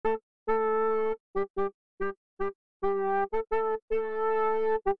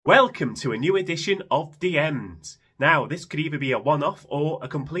Welcome to a new edition of DMs. Now, this could either be a one-off or a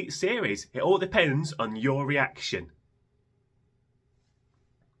complete series. It all depends on your reaction.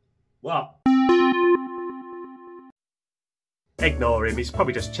 What? Ignore him, he's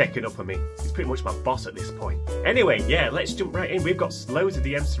probably just checking up on me. He's pretty much my boss at this point. Anyway, yeah, let's jump right in. We've got loads of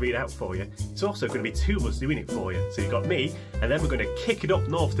DMs to read out for you. It's also going to be two of us doing it for you. So you've got me, and then we're going to kick it up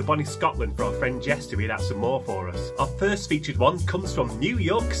north to Bonnie, Scotland for our friend Jess to read out some more for us. Our first featured one comes from New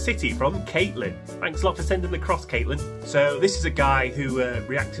York City from Caitlin. Thanks a lot for sending the cross, Caitlin. So this is a guy who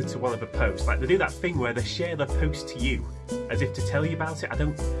reacted to one of the posts. Like, they do that thing where they share the post to you as if to tell you about it.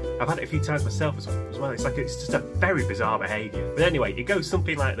 I've had it a few times myself as well. It's just a very bizarre behaviour. But anyway, it goes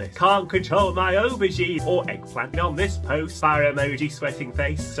something like this. Can't control my aubergine or eggplant. On this post, fire emoji sweating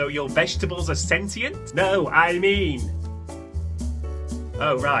face. So your vegetables are sentient? No, I mean...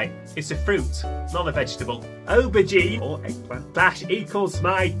 Oh right, it's a fruit, not a vegetable. Aubergine or eggplant dash equals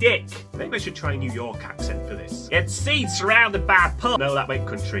my dick. Maybe I should try a New York accent for this. It's seeds surrounded by pulp. No, that went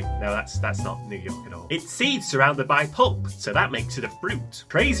country. No, that's not New York at all. It's seeds surrounded by pulp, so that makes it a fruit.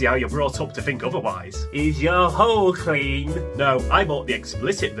 Crazy how you're brought up to think otherwise. Is your hole clean? No, I bought the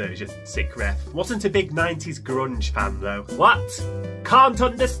explicit version. Sick ref. Wasn't a big 90s grunge fan though. What? Can't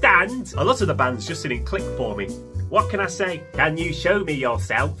understand? A lot of the bands just didn't click for me. What can I say? Can you show me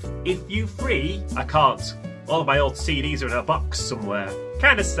yourself? If you free? I can't. All of my old CDs are in a box somewhere.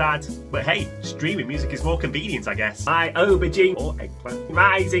 Kinda sad, but hey, streaming music is more convenient, I guess. My aubergine or eggplant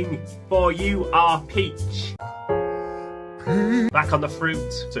rising for you are peach. Back on the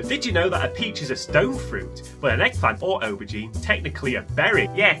fruit. So did you know that a peach is a stone fruit, but an eggplant or aubergine technically a berry?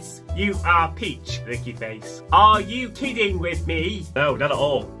 Yes, you are peach, Ricky face. Are you kidding with me? No, not at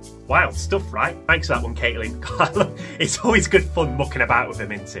all. Wild stuff, right? Thanks for that one, Caitlin. It's always good fun mucking about with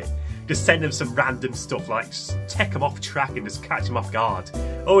them, isn't it? Just send them some random stuff, like just take them off track and just catch them off guard.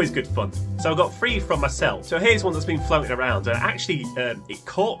 Always good fun. So I got 3 from myself. So here's one that's been floating around, and actually it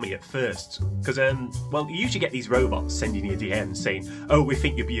caught me at first because well, you usually get these robots sending you DMs saying, oh, we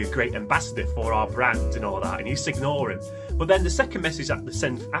think you'd be a great ambassador for our brand and all that, and you just ignore them. But then the second message that they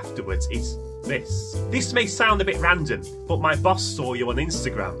send afterwards is this. This may sound a bit random, but my boss saw you on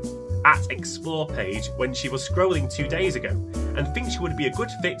Instagram at Explore page when she was scrolling 2 days ago and thinks you would be a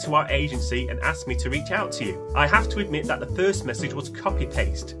good fit to our agency and asked me to reach out to you. I have to admit that the first message was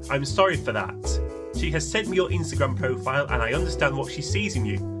copy-paste. I'm sorry for that. She has sent me your Instagram profile and I understand what she sees in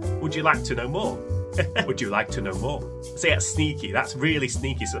you. Would you like to know more? Would you like to know more? So that's sneaky, that's really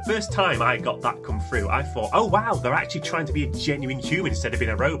sneaky. So the first time I got that come through, I thought, oh wow, they're actually trying to be a genuine human instead of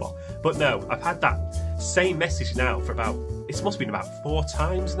being a robot. But no, I've had that same message now for about, it must have been about 4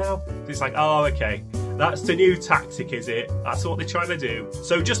 times now. It's like, oh, okay, that's the new tactic, is it? That's what they're trying to do.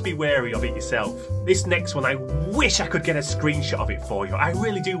 So just be wary of it yourself. This next one, I wish I could get a screenshot of it for you. I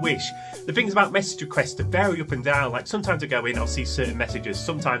really do wish. The things about message requests are very up and down. Like sometimes I go in, I'll see certain messages.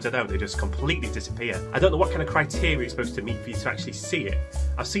 Sometimes I don't, they just completely disappear. I don't know what kind of criteria it's supposed to meet for you to actually see it.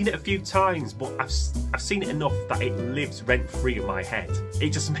 I've seen it a few times, but I've seen it enough that it lives rent-free in my head.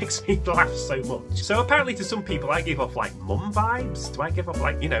 It just makes me laugh so much. So apparently to some people I give off like mum vibes. Do I give off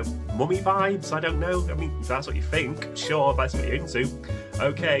like, you know, mummy vibes? I don't know. I mean, if that's what you think, sure, if that's what you're into.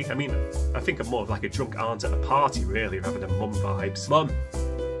 Okay, I mean, I think I'm more of like a drunk aunt at a party really, rather than mum vibes. Mum.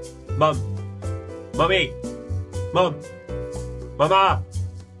 Mum. Mummy. Mum. Mama.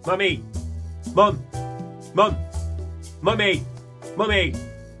 Mummy. Mum. Mum. Mummy. Mummy.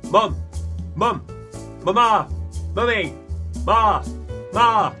 Mum. Mum. Mama. Mummy. Ma.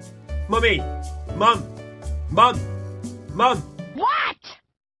 Ma. Mummy. Mum. Mum. Mum. What?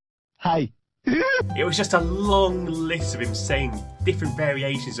 Hi. It was just a long list of him saying different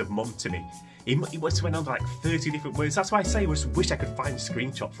variations of mum to me. He must have went on like 30 different words. That's why I say I just wish I could find a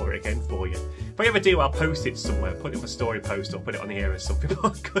screenshot for it again for you. If I ever do, I'll post it somewhere, put it on a story post or put it on here or something.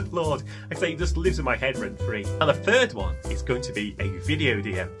 Oh, good lord. I say it just lives in my head rent free. And the third one is going to be a video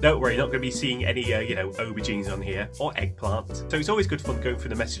DM. Don't worry, you're not going to be seeing any, you know, aubergines on here or eggplant. So it's always good fun going through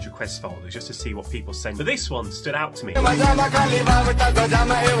the message request folder just to see what people send. But this one stood out to me.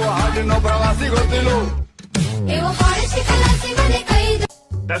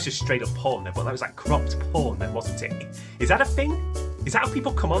 That was just straight up porn then, but that was like cropped porn then, wasn't it? Is that a thing? Is that how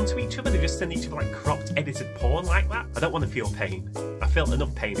people come on to each other? They just send each other like cropped, edited porn like that? I don't want to feel pain. I felt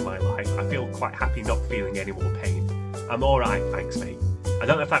enough pain in my life. I feel quite happy not feeling any more pain. I'm alright, thanks mate. I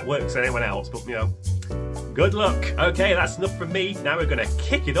don't know if that works for anyone else, but you know, good luck. Okay, that's enough from me. Now we're gonna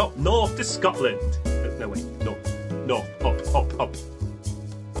kick it up north to Scotland. No wait, north, up.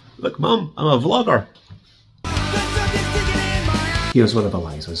 Look mum, I'm a vlogger. Here's one of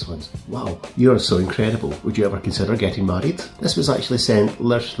Eliza's ones. Wow, you're so incredible. Would you ever consider getting married? This was actually sent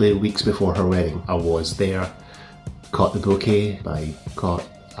literally weeks before her wedding. I was there, caught the bouquet, I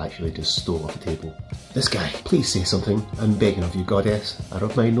actually just stole off the table. This guy, please say something. I'm begging of you, goddess. I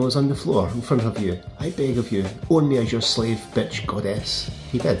rub my nose on the floor in front of you. I beg of you, own me as your slave, bitch, goddess.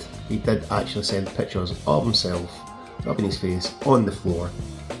 He did. He did actually send pictures of himself rubbing his face on the floor.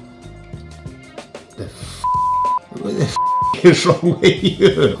 What the is wrong with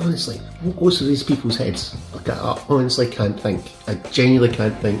you? Honestly, what goes through these people's heads? Like, I honestly can't think. I genuinely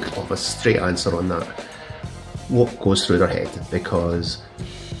can't think of a straight answer on that. What goes through their head? Because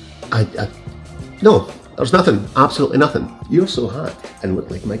no, there's nothing. Absolutely nothing. You're so hot and look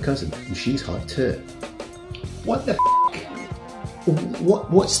like my cousin, and she's hot too. What the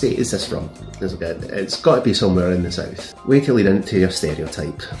What state is this from? It's got to be somewhere in the south. Way to lead into your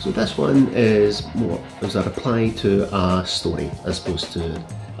stereotype. So this one is more as a reply to a story as opposed to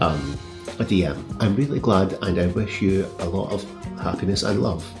a DM. I'm really glad and I wish you a lot of happiness and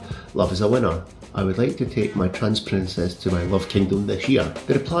love. Love is a winner. I would like to take my trans princess to my love kingdom this year.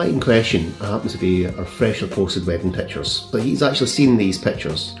 The reply in question happens to be our freshly posted wedding pictures. So he's actually seen these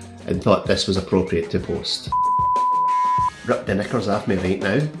pictures and thought this was appropriate to post. Rip the knickers off me right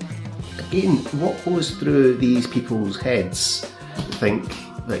now. Again, what goes through these people's heads? Think,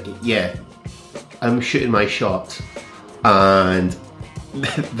 like, yeah, I'm shooting my shot and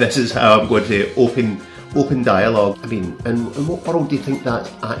this is how I'm going to open dialogue. I mean, in what world do you think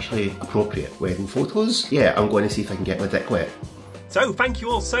that's actually appropriate? Wedding photos? Yeah, I'm going to see if I can get my dick wet. So, thank you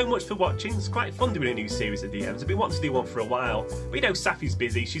all so much for watching. It's quite fun doing a new series of DMs. I've been wanting to do one for a while. But you know, Safi's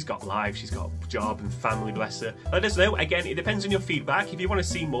busy, she's got life, she's got a job and family, bless her. Let us know. Again, it depends on your feedback. If you want to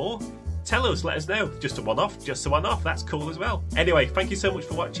see more, tell us, let us know. Just a one-off, that's cool as well. Anyway, thank you so much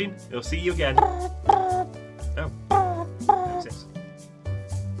for watching. We'll see you again. Oh, what's this?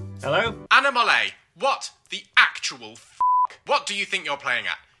 Hello? Animale, what the actual f***? What do you think you're playing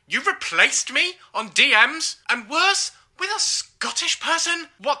at? You've replaced me on DMs? And worse, with a Scottish person?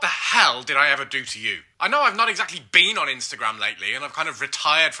 What the hell did I ever do to you? I know I've not exactly been on Instagram lately, and I've kind of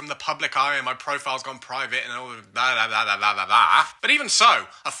retired from the public eye and my profile's gone private and all blah blah blah blah blah blah. But even so,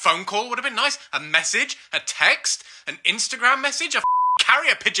 a phone call would have been nice, a message, a text, an Instagram message, a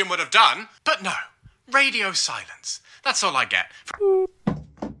carrier pigeon would have done. But no, radio silence. That's all I get.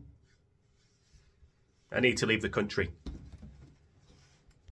 I need to leave the country.